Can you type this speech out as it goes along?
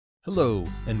Hello,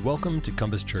 and welcome to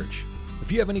Compass Church.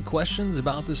 If you have any questions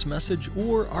about this message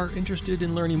or are interested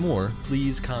in learning more,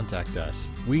 please contact us.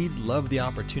 We'd love the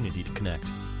opportunity to connect.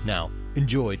 Now,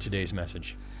 enjoy today's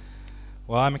message.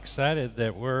 Well, I'm excited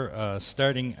that we're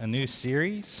starting a new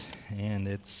series, and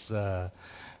it's kind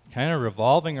of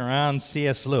revolving around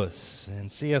C.S. Lewis.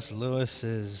 And C.S.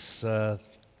 Lewis's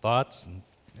thoughts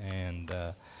and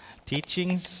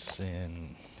teachings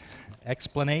and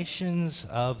explanations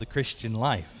of the Christian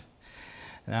life.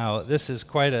 Now, this is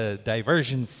quite a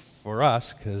diversion for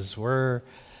us because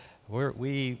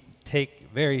we take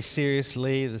very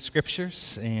seriously the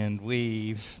Scriptures, and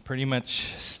we pretty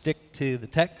much stick to the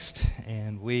text,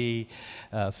 and we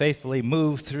faithfully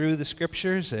move through the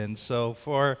Scriptures. And so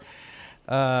for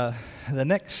the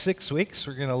next 6 weeks,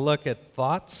 we're going to look at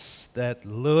thoughts that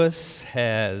Lewis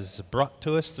has brought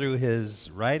to us through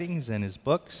his writings and his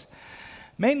books.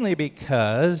 Mainly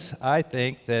because I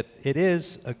think that it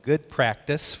is a good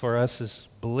practice for us as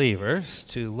believers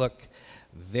to look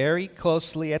very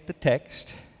closely at the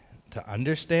text, to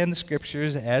understand the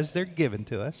Scriptures as they're given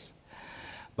to us,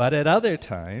 but at other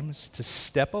times to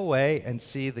step away and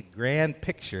see the grand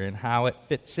picture and how it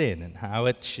fits in and how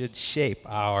it should shape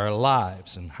our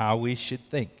lives and how we should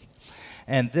think.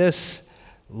 And this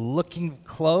looking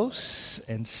close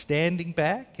and standing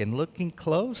back and looking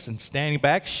close and standing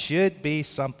back should be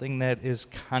something that is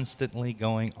constantly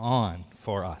going on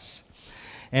for us.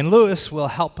 And Lewis will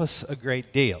help us a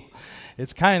great deal.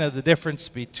 It's kind of the difference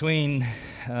between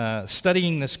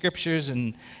studying the Scriptures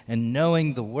and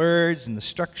knowing the words and the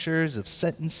structures of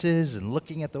sentences and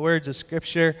looking at the words of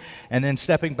Scripture and then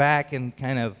stepping back and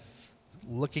kind of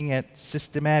looking at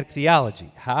systematic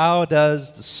theology. How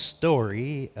does the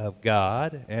story of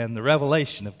God and the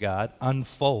revelation of God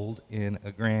unfold in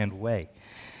a grand way?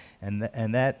 And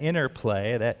that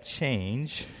interplay, that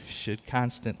change, should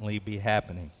constantly be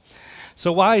happening.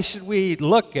 So why should we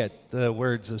look at the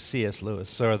words of C.S.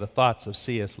 Lewis or the thoughts of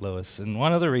C.S. Lewis? And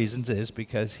one of the reasons is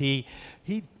because he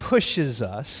pushes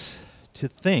us to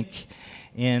think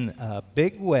in a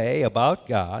big way about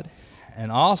God, and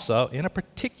also in a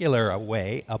particular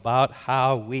way about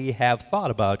how we have thought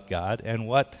about God and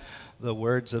what the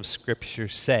words of Scripture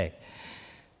say.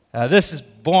 This is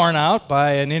borne out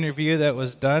by an interview that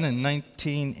was done in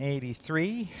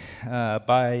 1983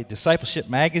 by Discipleship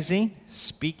Magazine,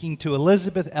 speaking to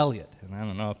Elisabeth Elliot. And I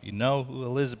don't know if you know who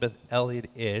Elisabeth Elliot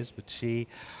is, but she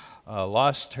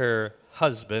lost her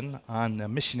husband on the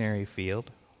missionary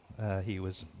field. He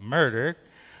was murdered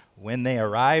when they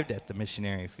arrived at the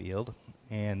missionary field,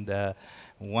 and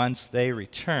once they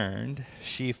returned,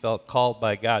 she felt called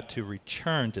by God to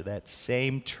return to that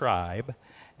same tribe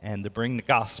and to bring the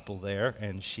gospel there,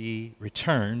 and she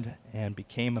returned and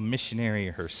became a missionary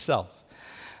herself.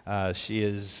 She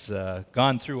has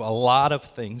gone through a lot of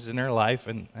things in her life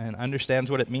and understands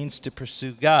what it means to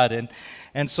pursue God.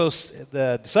 And so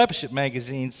the Discipleship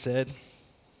Magazine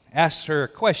asked her a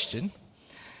question: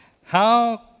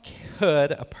 how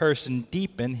could a person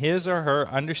deepen his or her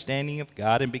understanding of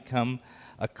God and become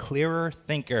a clearer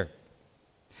thinker?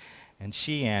 And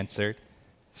she answered,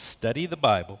 study the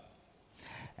Bible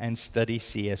and study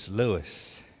C.S.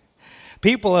 Lewis.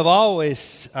 People are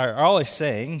always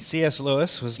saying C.S.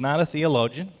 Lewis was not a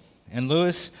theologian, and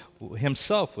Lewis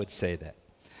himself would say that.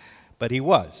 But he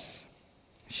was.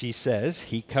 She says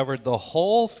he covered the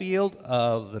whole field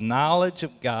of the knowledge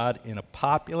of God in a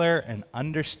popular and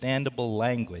understandable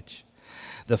language.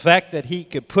 The fact that he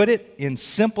could put it in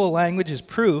simple language is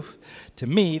proof to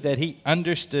me that he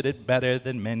understood it better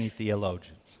than many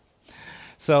theologians.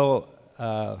 So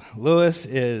Lewis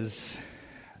is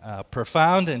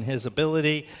profound in his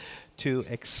ability to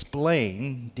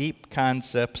explain deep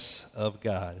concepts of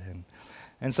God.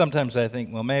 And sometimes I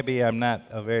think, well, maybe I'm not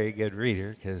a very good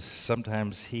reader because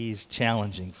sometimes he's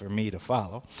challenging for me to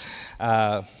follow.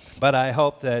 But I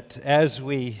hope that as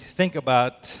we think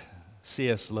about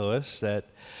C.S. Lewis, that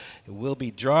we'll be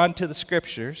drawn to the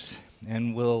Scriptures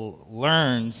and we'll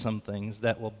learn some things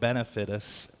that will benefit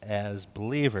us as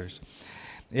believers.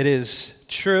 It is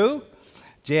true,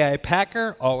 J.I.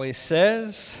 Packer always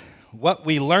says, what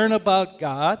we learn about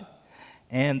God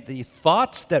and the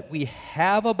thoughts that we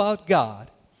have about God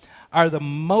are the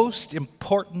most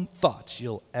important thoughts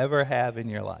you'll ever have in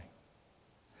your life.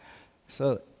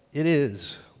 So it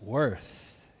is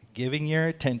worth giving your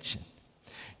attention,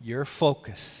 your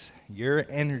focus, your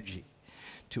energy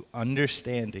to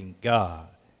understanding God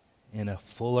in a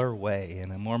fuller way,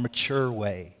 in a more mature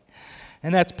way.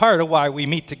 And that's part of why we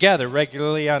meet together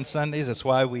regularly on Sundays. That's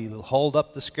why we hold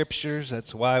up the Scriptures.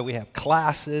 That's why we have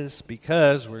classes,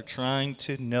 because we're trying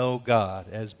to know God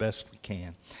as best we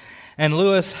can. And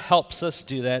Lewis helps us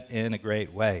do that in a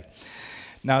great way.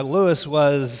 Now, Lewis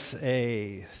was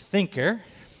a thinker.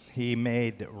 He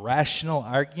made rational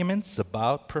arguments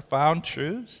about profound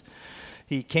truths.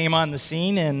 He came on the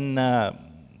scene in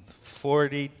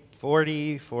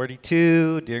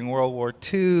 42 during World War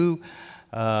II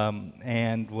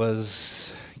and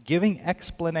was giving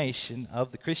explanation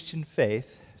of the Christian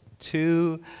faith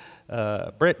to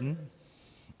Britain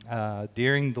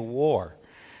during the war.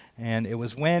 And it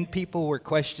was when people were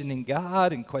questioning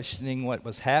God and questioning what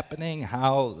was happening,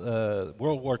 how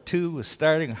World War II was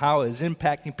starting, how it was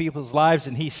impacting people's lives,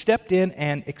 and he stepped in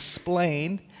and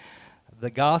explained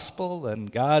the gospel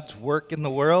and God's work in the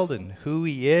world and who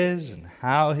he is and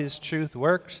how his truth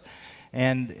works.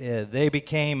 And they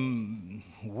became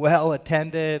well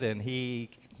attended, and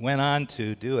he went on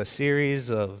to do a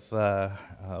series of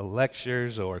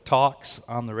lectures or talks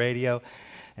on the radio.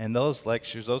 And those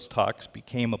lectures, those talks,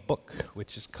 became a book,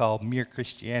 which is called Mere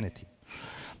Christianity.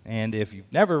 And if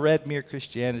you've never read Mere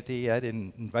Christianity, I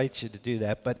didn't invite you to do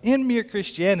that. But in Mere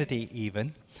Christianity,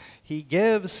 even, he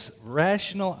gives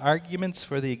rational arguments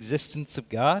for the existence of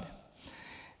God.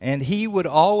 And he would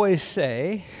always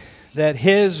say that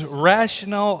his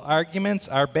rational arguments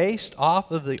are based off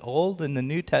of the Old and the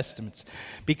New Testaments.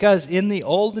 Because in the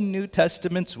Old and New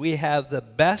Testaments, we have the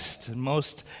best and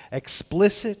most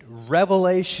explicit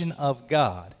revelation of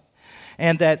God.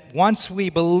 And that once we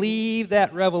believe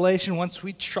that revelation, once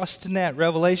we trust in that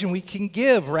revelation, we can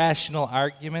give rational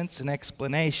arguments and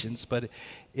explanations. But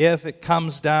if it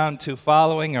comes down to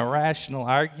following a rational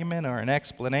argument or an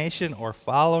explanation or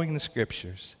following the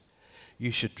Scriptures,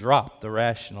 you should drop the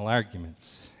rational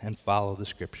arguments and follow the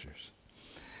Scriptures.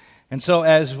 And so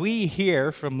as we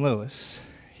hear from Lewis,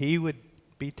 he would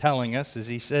be telling us, as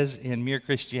he says in Mere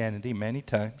Christianity many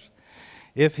times,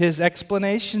 if his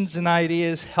explanations and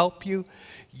ideas help you,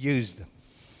 use them.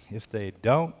 If they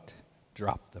don't,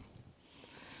 drop them.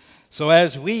 So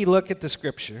as we look at the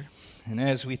Scripture, and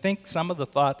as we think some of the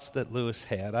thoughts that Lewis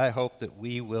had, I hope that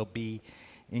we will be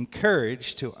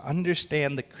encouraged to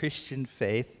understand the Christian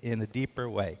faith in a deeper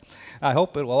way. I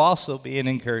hope it will also be an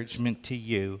encouragement to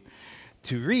you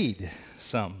to read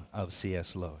some of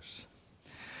C.S. Lewis.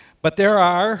 But there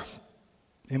are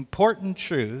important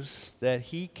truths that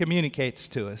he communicates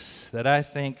to us that I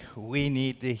think we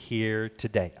need to hear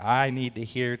today. I need to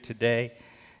hear today,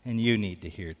 and you need to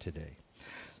hear today.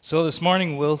 So this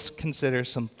morning we'll consider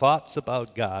some thoughts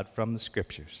about God from the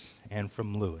Scriptures and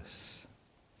from Lewis.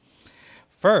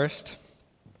 First,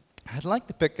 I'd like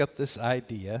to pick up this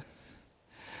idea,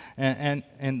 and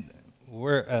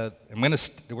we're going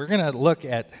to look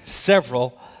at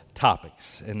several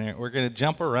topics, and we're going to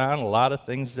jump around a lot of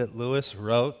things that Lewis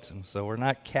wrote, and so we're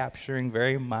not capturing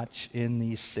very much in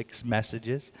these 6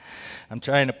 messages. I'm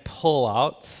trying to pull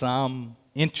out some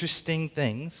interesting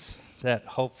things that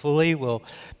hopefully will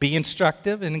be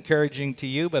instructive and encouraging to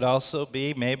you, but also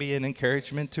be maybe an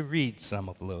encouragement to read some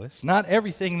of Lewis. Not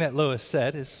everything that Lewis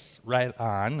said is right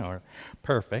on or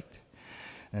perfect.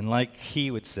 And like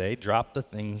he would say, drop the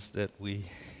things that we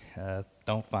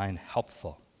don't find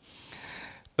helpful.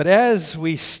 But as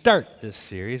we start this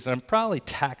series, I'm probably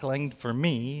tackling, for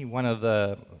me, one of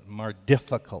the more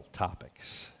difficult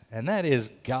topics, and that is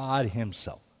God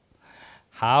himself.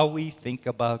 How we think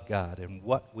about God and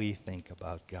what we think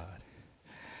about God.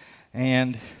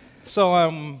 And so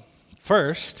I'm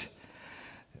first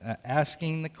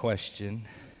asking the question,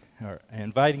 or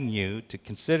inviting you to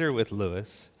consider with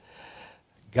Lewis,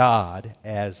 God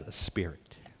as a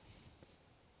spirit.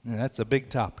 And that's a big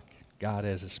topic, God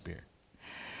as a spirit.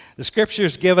 The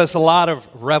Scriptures give us a lot of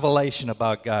revelation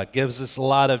about God, gives us a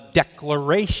lot of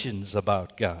declarations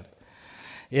about God.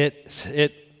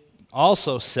 It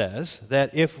also says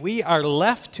that if we are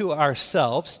left to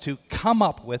ourselves to come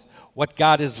up with what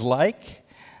God is like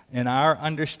in our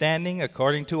understanding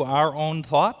according to our own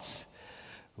thoughts,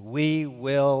 we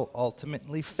will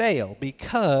ultimately fail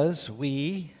because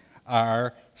we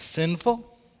are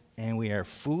sinful and we are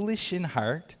foolish in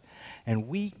heart and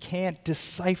we can't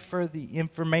decipher the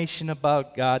information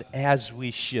about God as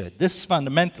we should. This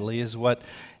fundamentally is what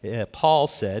Paul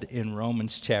said in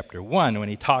Romans chapter 1 when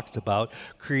he talked about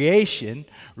creation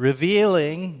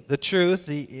revealing the truth,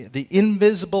 the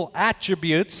invisible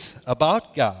attributes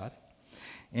about God,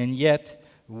 and yet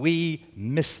we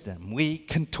miss them, we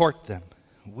contort them,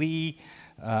 we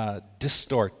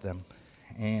distort them,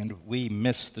 and we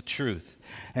miss the truth.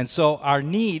 And so our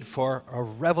need for a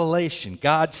revelation,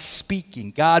 God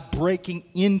speaking, God breaking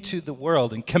into the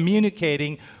world and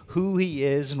communicating who he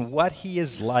is and what he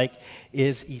is like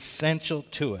is essential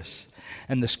to us.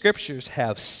 And the Scriptures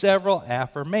have several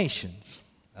affirmations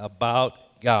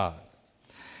about God.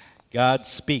 God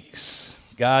speaks.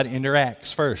 God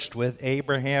interacts first with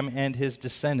Abraham and his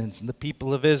descendants and the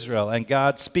people of Israel, and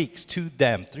God speaks to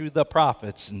them through the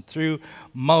prophets and through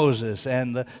Moses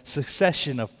and the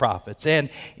succession of prophets. And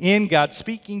in God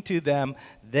speaking to them,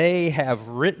 they have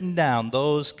written down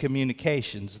those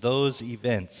communications, those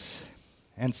events.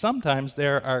 And sometimes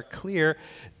there are clear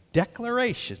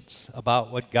declarations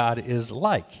about what God is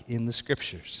like in the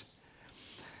Scriptures.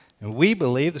 And we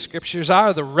believe the Scriptures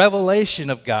are the revelation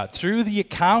of God through the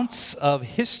accounts of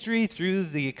history, through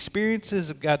the experiences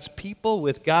of God's people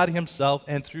with God Himself,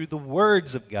 and through the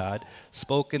words of God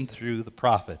spoken through the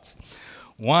prophets.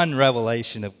 One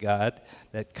revelation of God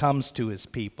that comes to His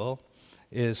people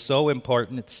is so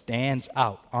important it stands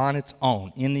out on its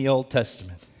own in the Old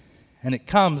Testament. And it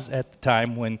comes at the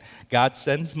time when God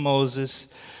sends Moses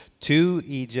to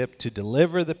Egypt to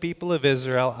deliver the people of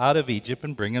Israel out of Egypt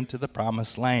and bring them to the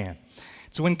promised land.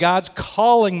 It's when God's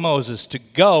calling Moses to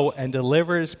go and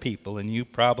deliver his people, and you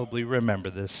probably remember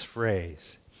this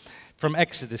phrase. From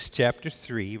Exodus chapter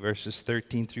 3, verses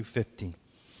 13 through 15.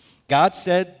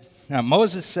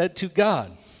 Moses said to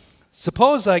God,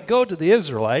 "Suppose I go to the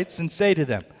Israelites and say to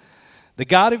them, 'The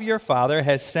God of your father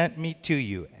has sent me to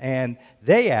you,' and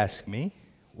they ask me,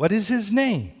 'What is his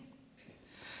name?'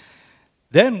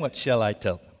 Then what shall I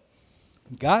tell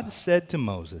them?" God said to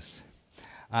Moses,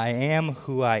 "I am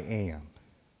who I am.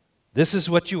 This is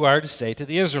what you are to say to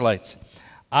the Israelites.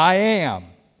 I am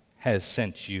has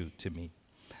sent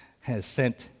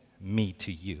me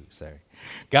to you.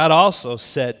 God also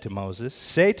said to Moses,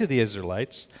 "Say to the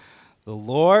Israelites, 'The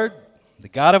Lord, the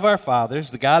God of our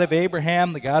fathers, the God of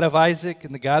Abraham, the God of Isaac,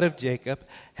 and the God of Jacob,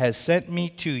 has sent me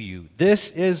to you. This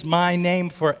is my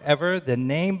name forever, the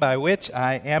name by which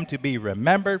I am to be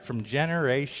remembered from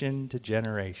generation to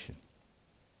generation.'"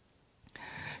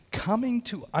 Coming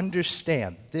to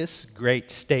understand this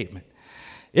great statement,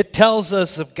 it tells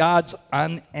us of God's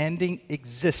unending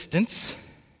existence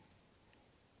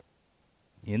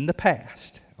in the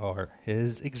past, or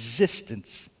his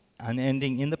existence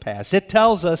unending in the past. It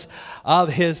tells us of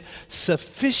his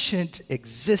sufficient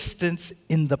existence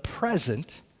in the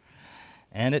present,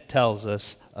 and it tells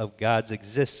us of God's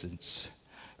existence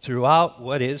throughout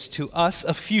what is to us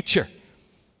a future.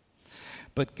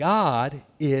 But God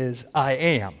is I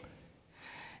am.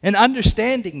 And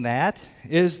understanding that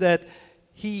is that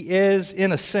he is,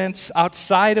 in a sense,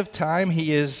 outside of time.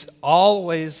 He is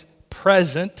always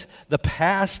present. The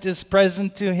past is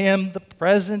present to him. The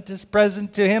present is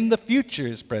present to him. The future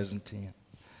is present to him.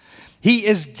 He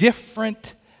is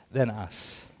different than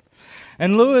us.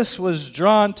 And Lewis was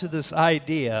drawn to this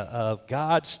idea of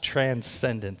God's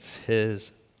transcendence,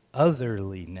 his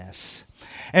otherliness.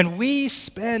 And we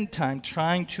spend time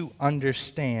trying to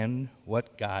understand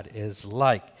what God is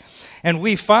like. And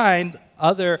we find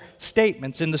other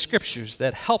statements in the Scriptures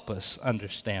that help us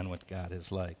understand what God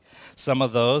is like. Some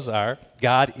of those are,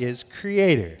 God is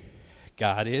creator,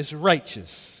 God is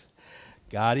righteous,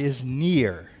 God is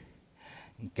near,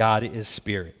 and God is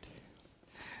spirit.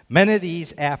 Many of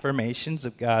these affirmations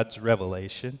of God's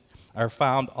revelation are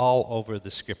found all over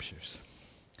the Scriptures.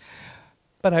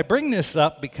 But I bring this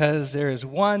up because there is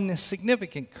one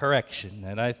significant correction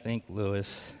that I think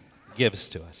Lewis gives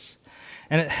to us.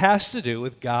 And it has to do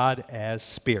with God as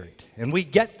spirit. And we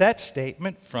get that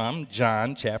statement from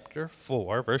John chapter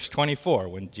 4, verse 24,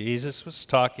 when Jesus was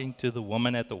talking to the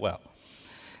woman at the well.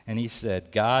 And he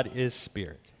said, "God is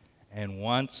spirit, and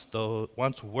wants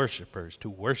worshipers to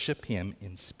worship him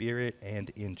in spirit and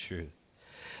in truth."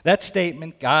 That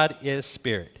statement, God is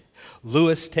spirit,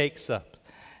 Lewis takes up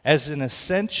as an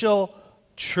essential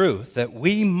truth that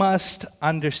we must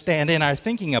understand in our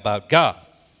thinking about God.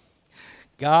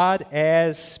 God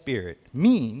as spirit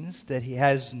means that he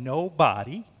has no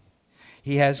body,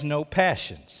 he has no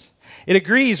passions. It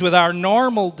agrees with our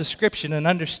normal description and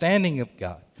understanding of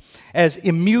God as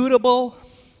immutable,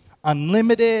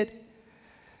 unlimited,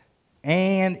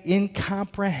 and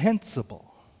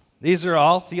incomprehensible. These are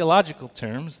all theological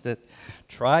terms that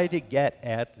try to get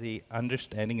at the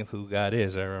understanding of who God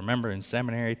is. I remember in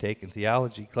seminary taking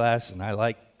theology class, and I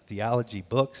like theology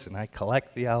books, and I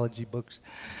collect theology books.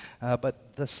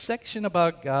 But the section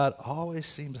about God always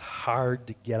seems hard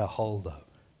to get a hold of.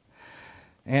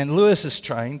 And Lewis is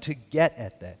trying to get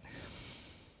at that.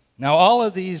 Now, all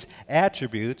of these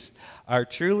attributes are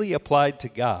truly applied to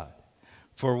God,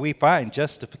 for we find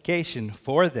justification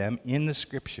for them in the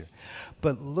Scripture.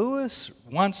 But Lewis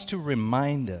wants to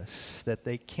remind us that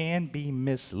they can be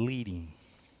misleading.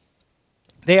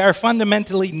 They are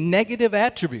fundamentally negative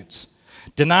attributes,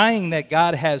 denying that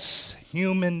God has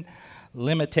human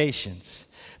limitations.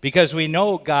 because we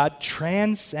know God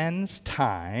transcends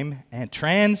time and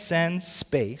transcends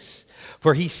space,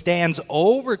 for he stands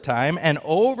over time and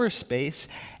over space,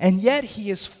 and yet he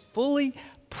is fully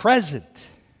present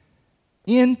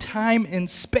in time and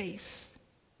space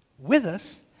with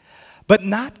us, but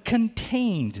not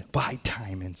contained by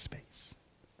time and space.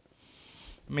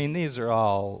 I mean, these are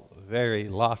all very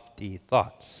lofty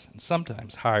thoughts and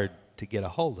sometimes hard to get a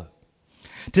hold of.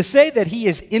 To say that he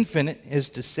is infinite is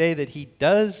to say that he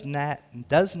does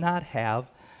not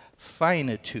have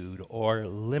finitude or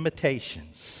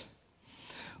limitations.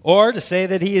 Or to say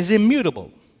that he is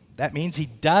immutable. That means he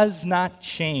does not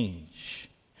change.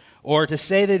 Or to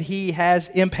say that he has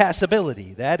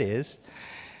impassibility. That is,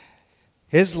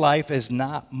 his life is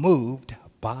not moved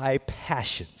by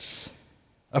passions.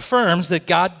 Affirms that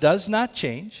God does not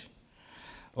change,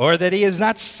 or that he is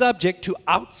not subject to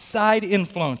outside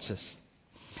influences.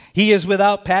 He is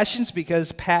without passions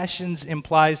because passions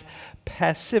implies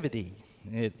passivity.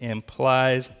 It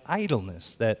implies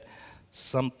idleness, that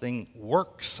something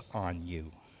works on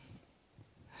you.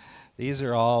 These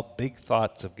are all big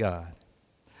thoughts of God.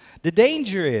 The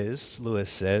danger is, Lewis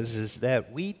says, is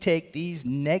that we take these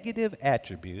negative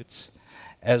attributes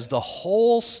as the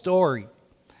whole story,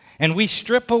 and we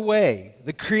strip away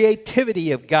the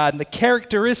creativity of God and the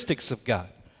characteristics of God,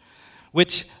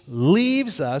 which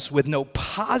leaves us with no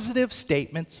positive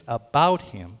statements about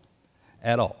him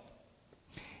at all.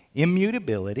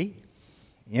 Immutability,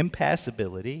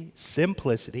 impassibility,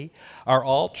 simplicity are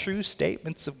all true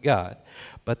statements of God,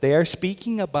 but they are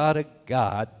speaking about a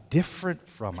God different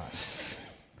from us.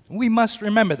 We must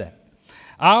remember that.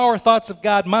 Our thoughts of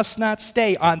God must not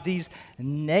stay on these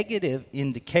negative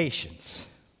indications.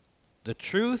 The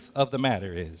truth of the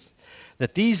matter is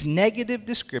that these negative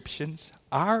descriptions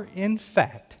are, in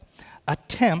fact,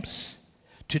 attempts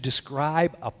to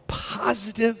describe a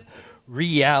positive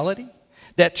reality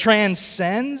that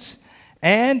transcends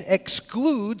and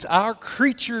excludes our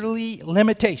creaturely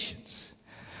limitations.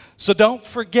 So don't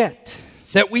forget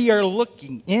that we are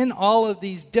looking in all of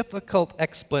these difficult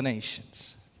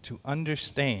explanations to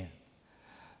understand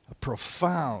a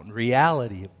profound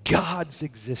reality of God's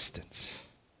existence.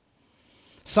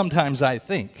 Sometimes I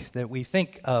think that we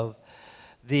think of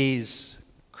these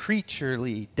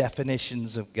creaturely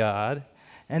definitions of God,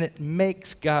 and it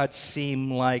makes God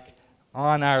seem like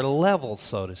on our level,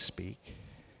 so to speak.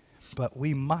 But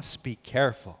we must be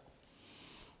careful.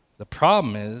 The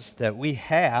problem is that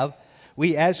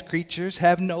we as creatures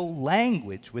have no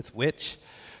language with which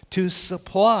to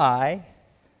supply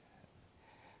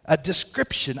a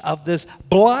description of this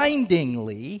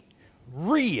blindingly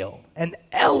real and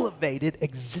elevated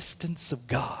existence of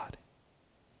God.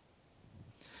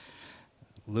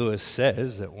 Lewis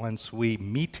says that once we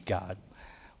meet God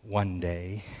one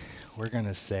day, we're going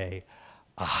to say,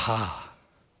 aha.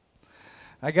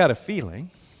 I got a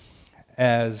feeling,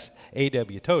 as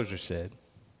A.W. Tozer said,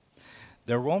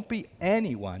 there won't be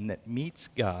anyone that meets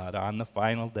God on the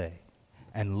final day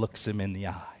and looks him in the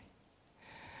eye.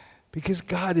 Because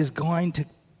God is going to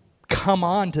come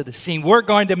onto the scene. We're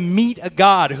going to meet a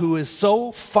God who is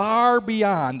so far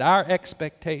beyond our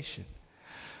expectation,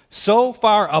 so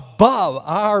far above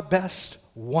our best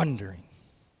wondering,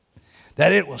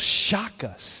 that it will shock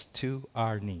us to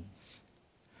our knees.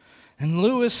 And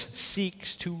Lewis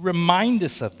seeks to remind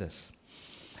us of this.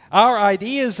 Our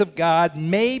ideas of God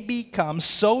may become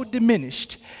so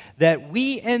diminished that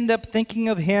we end up thinking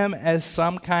of him as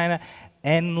some kind of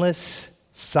endless,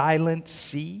 silent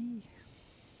sea,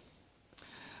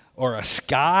 or a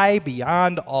sky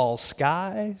beyond all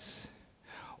skies,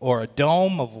 or a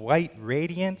dome of white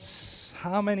radiance.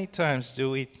 How many times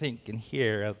do we think and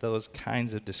hear of those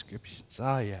kinds of descriptions?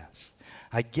 Oh, yes.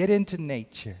 I get into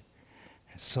nature.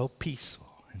 It's so peaceful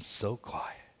and so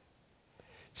quiet.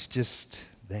 It's just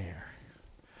there.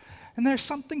 And there's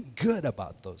something good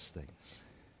about those things.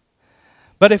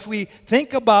 But if we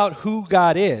think about who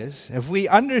God is, if we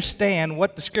understand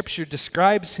what the Scripture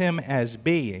describes him as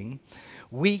being,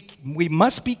 we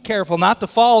must be careful not to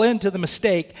fall into the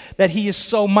mistake that he is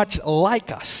so much like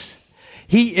us.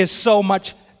 He is so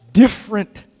much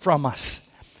different from us.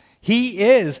 He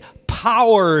is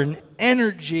power and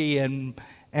energy and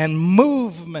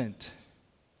movement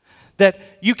that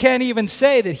you can't even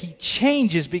say that he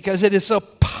changes because it is so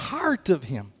part of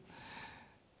him.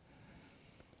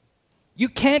 You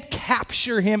can't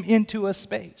capture him into a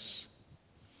space.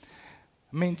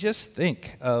 I mean, just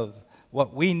think of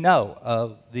what we know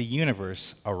of the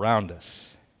universe around us.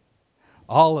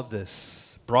 All of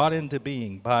this brought into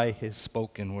being by his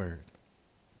spoken word.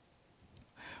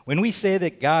 When we say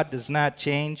that God does not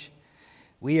change,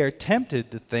 we are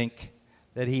tempted to think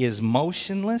that he is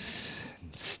motionless,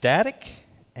 static,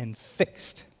 and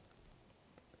fixed.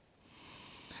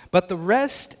 But the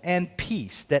rest and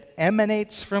peace that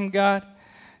emanates from God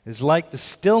is like the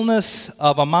stillness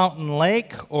of a mountain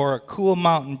lake or a cool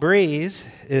mountain breeze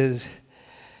is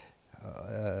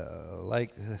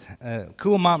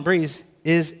cool mountain breeze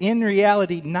is in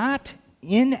reality not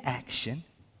inaction,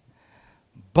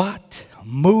 but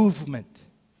movement,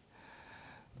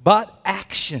 but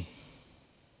action.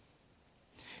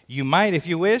 You might, if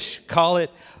you wish, call it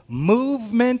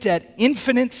movement at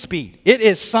infinite speed. It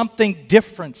is something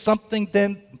different, something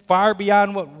then far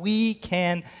beyond what we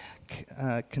can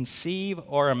conceive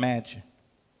or imagine.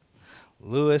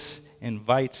 Lewis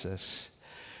invites us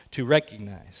to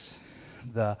recognize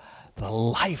the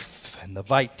life and the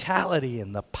vitality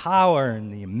and the power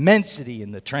and the immensity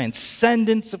and the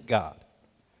transcendence of God.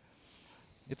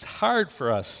 It's hard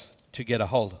for us to get a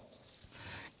hold of.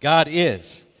 God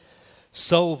is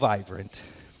so vibrant,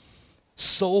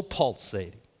 so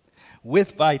pulsating,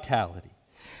 with vitality,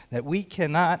 that we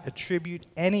cannot attribute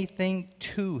anything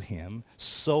to him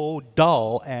so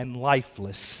dull and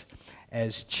lifeless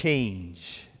as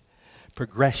change,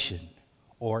 progression,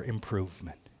 or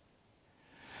improvement.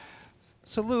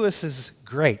 So Lewis is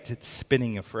great at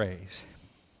spinning a phrase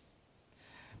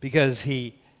because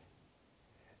he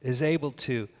is able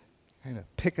to kind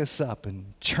of pick us up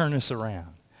and churn us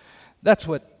around. That's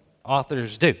what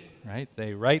authors do, right?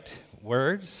 They write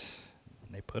words,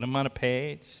 and they put them on a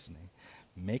page, and they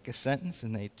make a sentence,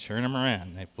 and they churn them around.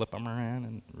 And they flip them around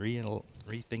and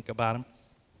rethink about them.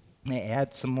 And they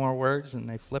add some more words, and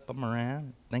they flip them around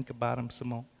and think about them some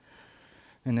more.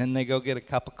 And then they go get a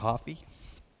cup of coffee,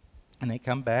 and they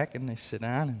come back, and they sit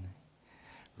down, and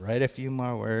they write a few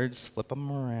more words, flip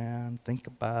them around, think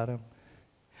about them.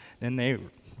 Then they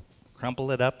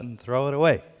crumple it up and throw it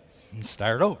away and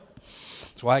start over.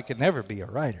 That's why I could never be a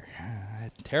writer.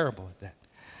 I'm terrible at that.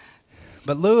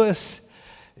 But Lewis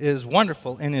is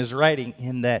wonderful in his writing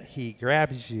in that he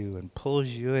grabs you and pulls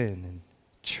you in and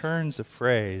churns a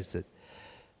phrase that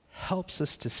helps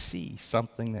us to see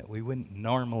something that we wouldn't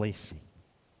normally see.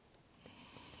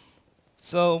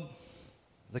 So,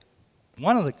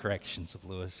 one of the corrections of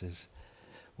Lewis is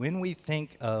when we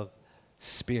think of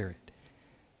spirit,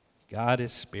 God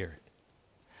is spirit.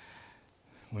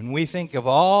 When we think of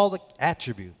all the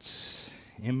attributes,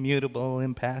 immutable,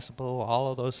 impassible,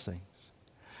 all of those things,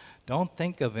 don't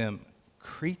think of him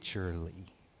creaturely.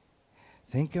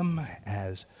 Think of him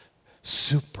as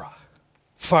supra,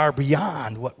 far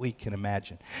beyond what we can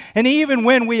imagine. And even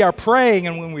when we are praying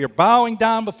and when we are bowing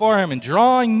down before him and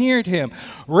drawing near to him,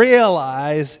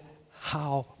 realize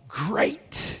how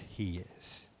great he is,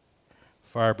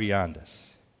 far beyond us.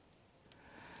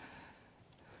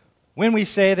 When we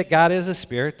say that God is a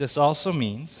spirit, this also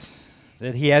means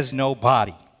that he has no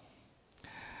body.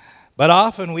 But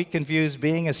often we confuse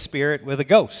being a spirit with a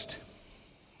ghost.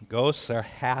 Ghosts are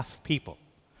half people,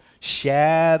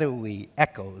 shadowy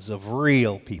echoes of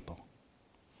real people.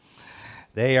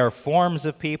 They are forms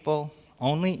of people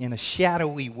only in a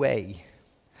shadowy way.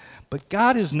 But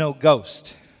God is no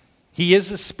ghost. He is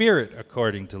a spirit,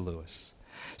 according to Lewis.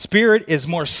 Spirit is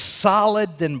more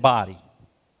solid than body.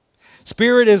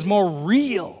 Spirit is more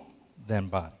real than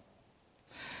body.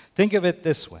 Think of it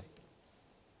this way.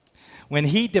 When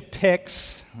he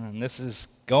depicts, and this is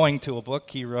going to a book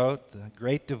he wrote, The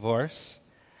Great Divorce,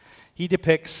 he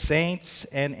depicts saints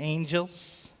and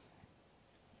angels,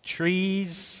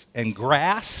 trees and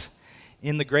grass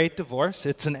in The Great Divorce.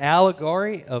 It's an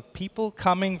allegory of people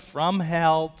coming from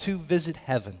hell to visit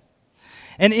heaven.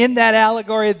 And in that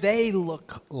allegory, they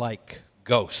look like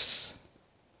ghosts.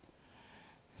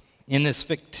 In this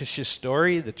fictitious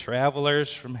story, the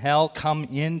travelers from hell come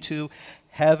into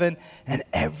heaven, and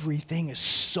everything is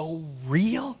so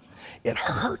real, it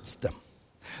hurts them.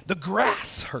 The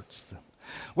grass hurts them.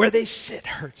 Where they sit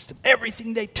hurts them.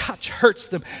 Everything they touch hurts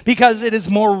them because it is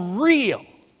more real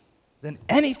than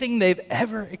anything they've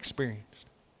ever experienced.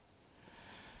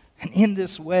 And in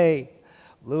this way,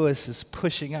 Lewis is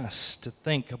pushing us to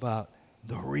think about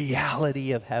the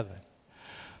reality of heaven,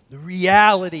 the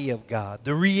reality of God,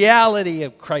 the reality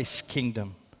of Christ's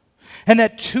kingdom. And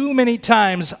that too many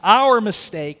times our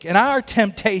mistake and our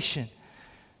temptation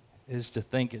is to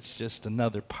think it's just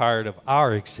another part of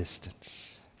our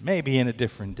existence, maybe in a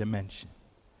different dimension.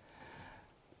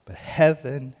 But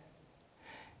heaven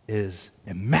is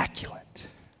immaculate.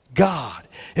 God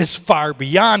is far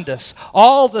beyond us.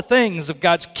 All the things of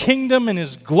God's kingdom and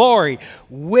his glory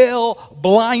will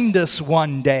blind us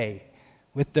one day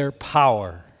with their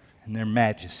power and their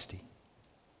majesty.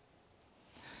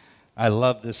 I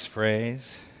love this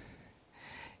phrase.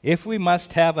 if we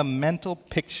must have a mental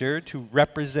picture to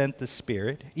represent the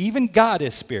Spirit, even God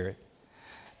is Spirit,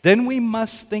 then we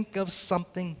must think of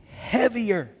something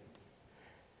heavier,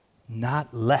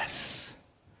 not less.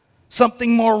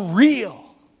 Something more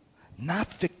real,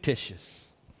 not fictitious.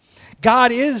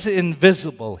 God is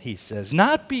invisible, he says,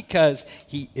 not because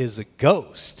he is a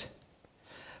ghost,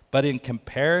 but in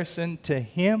comparison to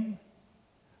him,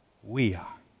 we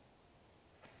are.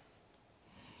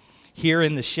 Here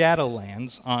in the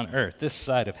shadowlands on earth, this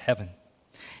side of heaven,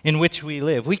 in which we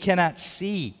live, we cannot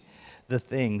see the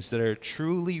things that are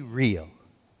truly real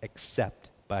except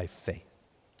by faith.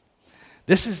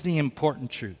 This is the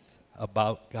important truth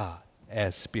about God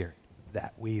as Spirit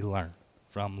that we learn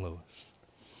from Lewis.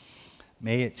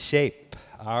 May it shape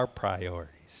our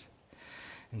priorities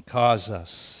and cause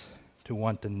us to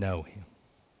want to know him.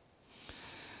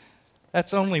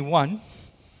 That's only one.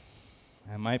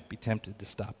 I might be tempted to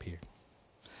stop here.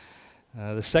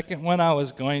 The second one I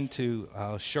was going to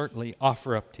shortly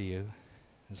offer up to you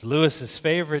is Lewis's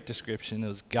favorite description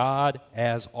is God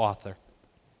as author.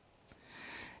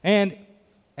 And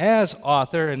as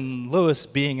author, and Lewis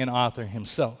being an author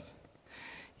himself,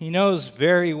 he knows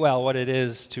very well what it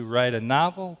is to write a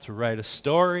novel, to write a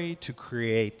story, to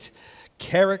create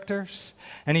characters.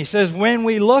 And he says when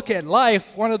we look at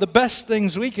life, one of the best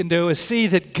things we can do is see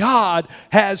that God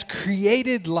has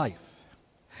created life.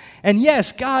 And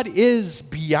yes, God is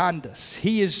beyond us.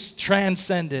 He is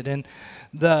transcended, and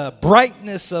the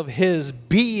brightness of his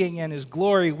being and his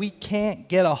glory we can't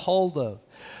get a hold of.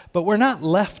 But we're not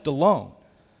left alone.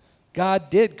 God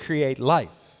did create life.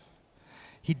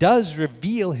 He does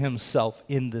reveal himself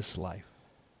in this life.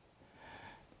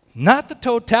 Not the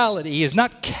totality. He is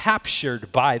not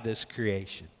captured by this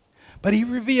creation. But he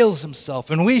reveals himself.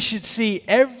 And we should see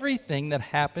everything that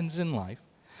happens in life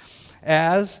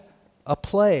as a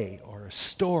play or a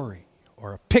story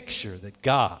or a picture that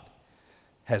God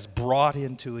has brought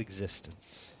into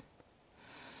existence.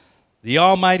 The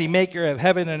almighty maker of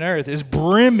heaven and earth is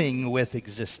brimming with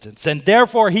existence, and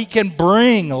therefore he can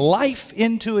bring life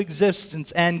into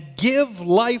existence and give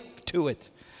life to it.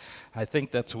 I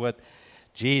think that's what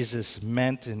Jesus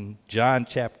meant in John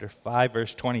chapter 5,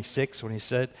 verse 26, when he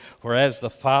said, "For as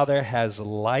the Father has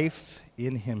life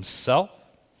in himself,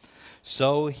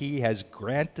 so he has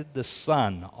granted the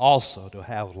Son also to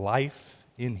have life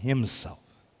in himself."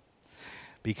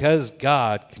 Because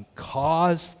God can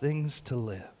cause things to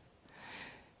live,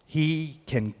 he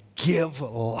can give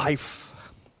life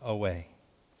away.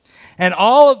 And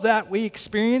all of that we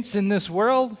experience in this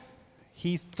world,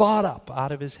 he thought up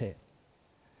out of his head.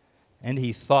 And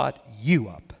he thought you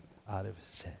up out of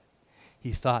his head.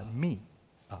 He thought me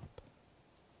up.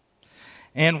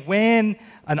 And when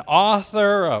an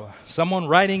author or someone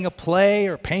writing a play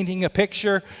or painting a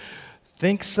picture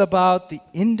thinks about the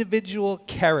individual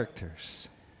characters,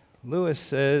 Lewis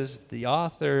says the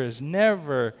author has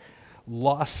never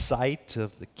lost sight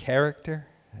of the character,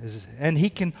 and he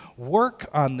can work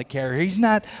on the character. He's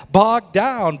not bogged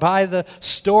down by the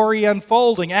story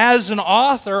unfolding. As an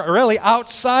author, really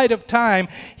outside of time,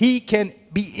 he can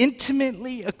be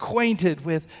intimately acquainted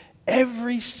with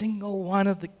every single one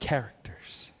of the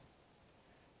characters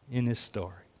in his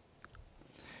story.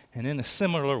 And in a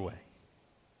similar way,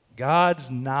 God's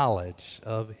knowledge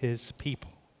of his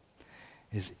people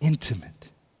is intimate,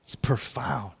 it's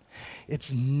profound,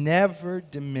 it's never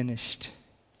diminished,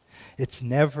 it's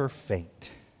never faint.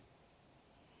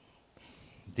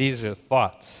 These are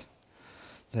thoughts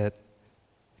that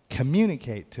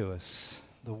communicate to us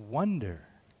the wonder,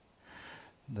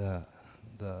 the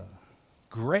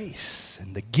grace,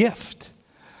 and the gift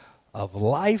of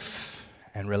life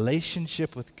and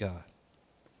relationship with God.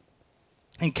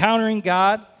 Encountering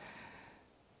God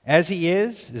as he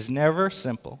is never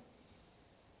simple.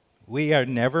 We are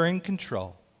never in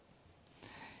control.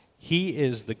 He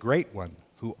is the great one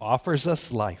who offers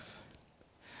us life.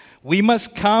 We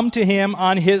must come to him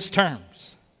on his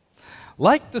terms.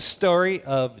 Like the story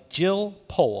of Jill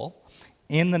Pole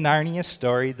in the Narnia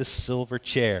story, The Silver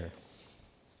Chair.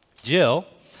 Jill,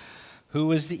 who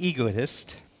was the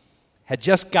egotist, had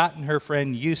just gotten her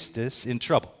friend Eustace in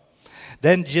trouble.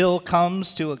 Then Jill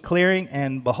comes to a clearing,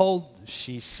 and behold,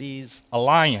 she sees a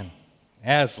lion,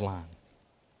 Aslan,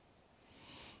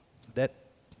 that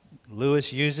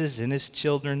Lewis uses in his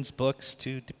children's books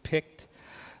to depict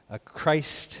a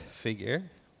Christ figure.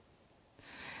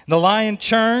 The lion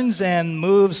churns and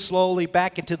moves slowly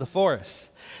back into the forest.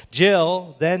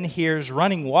 Jill then hears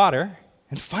running water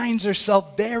and finds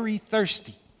herself very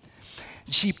thirsty.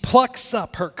 She plucks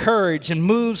up her courage and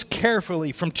moves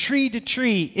carefully from tree to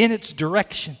tree in its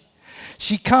direction.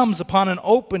 She comes upon an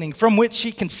opening from which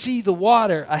she can see the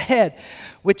water ahead,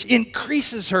 which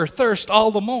increases her thirst all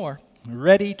the more.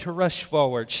 Ready to rush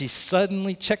forward, she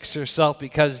suddenly checks herself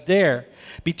because there,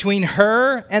 between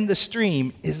her and the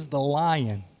stream, is the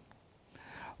lion,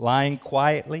 lying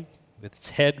quietly with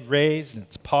its head raised and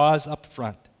its paws up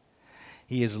front.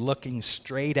 He is looking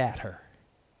straight at her,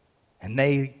 and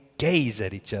they gaze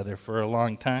at each other for a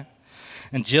long time.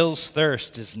 And Jill's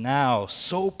thirst is now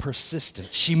so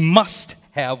persistent. She must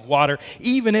have water,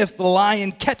 even if the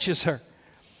lion catches her.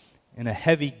 In a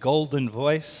heavy golden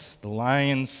voice, the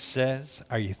lion says,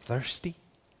 "Are you thirsty?"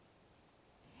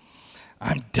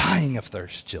 "I'm dying of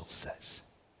thirst," Jill says.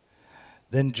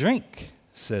 "Then drink,"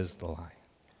 says the lion.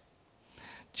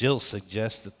 Jill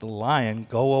suggests that the lion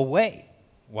go away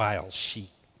while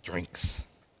she drinks,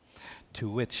 to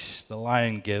which the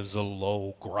lion gives a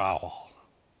low growl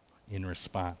in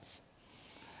response.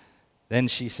 Then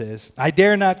she says, "I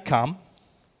dare not come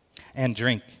and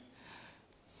drink."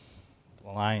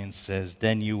 The lion says,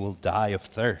 "Then you will die of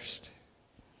thirst."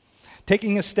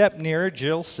 Taking a step nearer,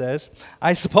 Jill says,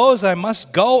 "I suppose I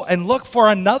must go and look for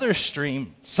another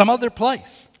stream, some other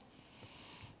place."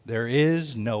 There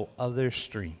is no other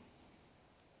stream.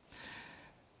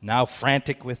 Now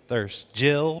frantic with thirst,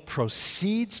 Jill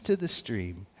proceeds to the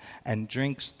stream and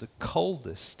drinks the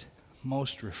coldest,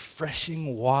 most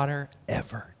refreshing water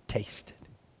ever tasted.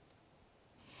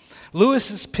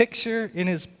 Lewis's picture in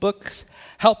his books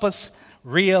help us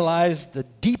realize the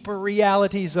deeper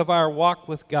realities of our walk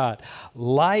with God.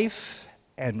 Life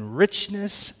and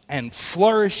richness and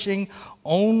flourishing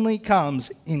only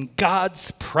comes in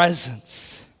God's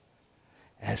presence,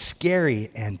 as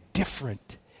scary and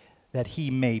different that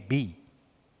He may be.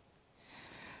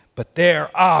 But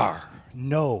there are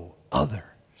no other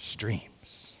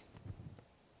streams.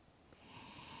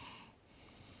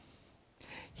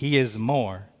 He is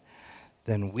more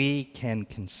than we can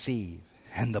conceive,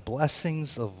 and the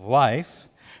blessings of life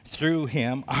through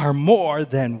Him are more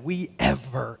than we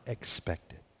ever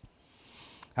expected.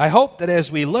 I hope that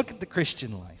as we look at the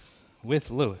Christian life with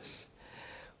Lewis,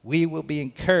 we will be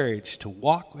encouraged to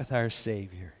walk with our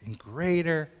Savior in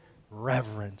greater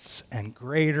reverence and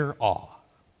greater awe.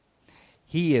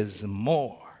 He is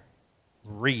more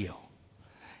real.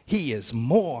 He is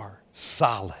more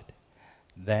solid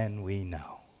than we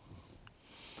know.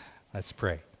 Let's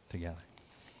pray together.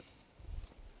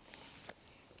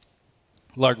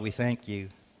 Lord, we thank You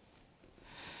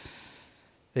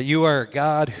that You are a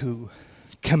God who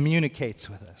communicates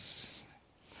with us.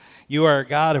 You are a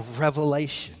God of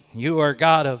revelation. You are a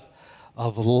God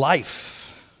of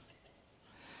life.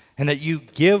 And that You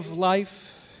give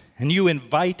life, and You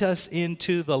invite us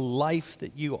into the life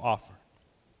that You offer.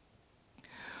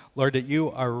 Lord, that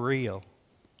You are real.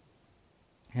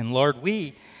 And Lord,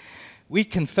 we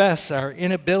confess our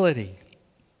inability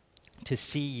to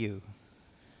see You,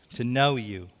 to know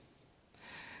You.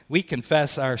 We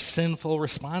confess our sinful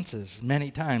responses many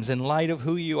times in light of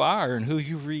who You are and who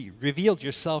You revealed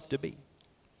Yourself to be.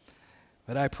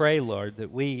 But I pray, Lord,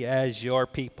 that we as Your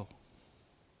people,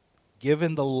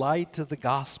 given the light of the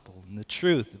gospel and the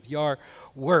truth of Your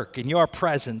work and Your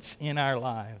presence in our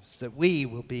lives, that we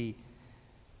will be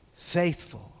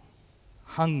faithful,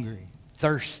 hungry,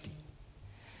 thirsty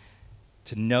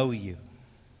to know You,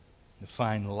 to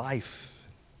find life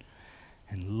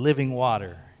and living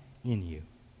water in You.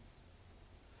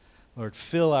 Lord,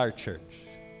 fill our church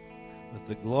with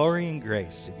the glory and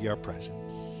grace of Your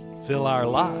presence. Fill our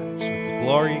lives with the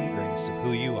glory and grace of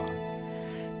who You are.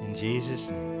 In Jesus'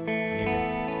 name.